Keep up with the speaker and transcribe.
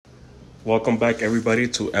Welcome back, everybody,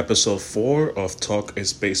 to episode 4 of Talk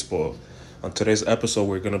is Baseball. On today's episode,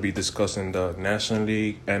 we're going to be discussing the National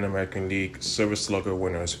League and American League Silver Slugger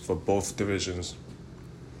winners for both divisions.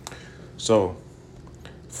 So,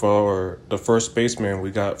 for the first baseman,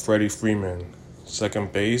 we got Freddie Freeman.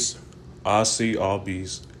 Second base, Ozzie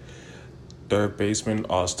Albies. Third baseman,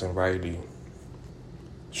 Austin Riley.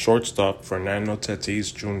 Shortstop, Fernando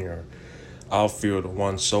Tatis Jr. Outfield,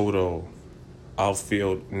 Juan Soto.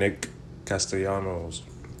 Outfield, Nick Castellanos.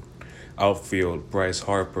 Outfield, Bryce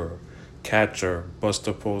Harper. Catcher,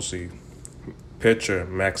 Buster Posey. Pitcher,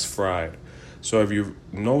 Max Fried. So if you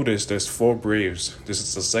notice, there's 4 Braves. This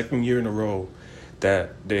is the second year in a row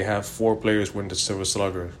that they have 4 players win the Silver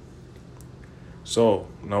Slugger. So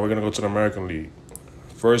now we're going to go to the American League.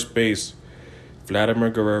 First base, Vladimir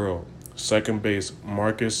Guerrero. Second base,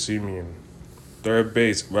 Marcus Semien. Third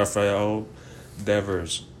base, Rafael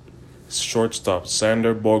Devers. Shortstop,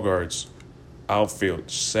 Sander Bogarts. Outfield,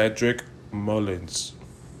 Cedric Mullins.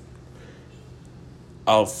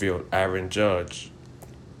 Outfield, Aaron Judge.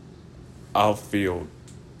 Outfield,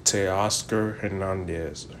 Teoscar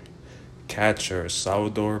Hernandez. Catcher,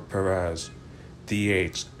 Salvador Perez.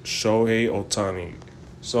 DH, Shohei Ohtani.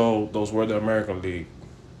 So those were the American League.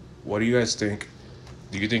 What do you guys think?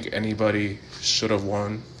 Do you think anybody should have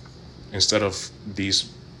won instead of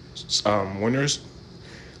these winners?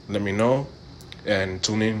 Let me know and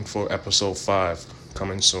tune in for episode 5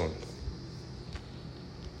 coming soon.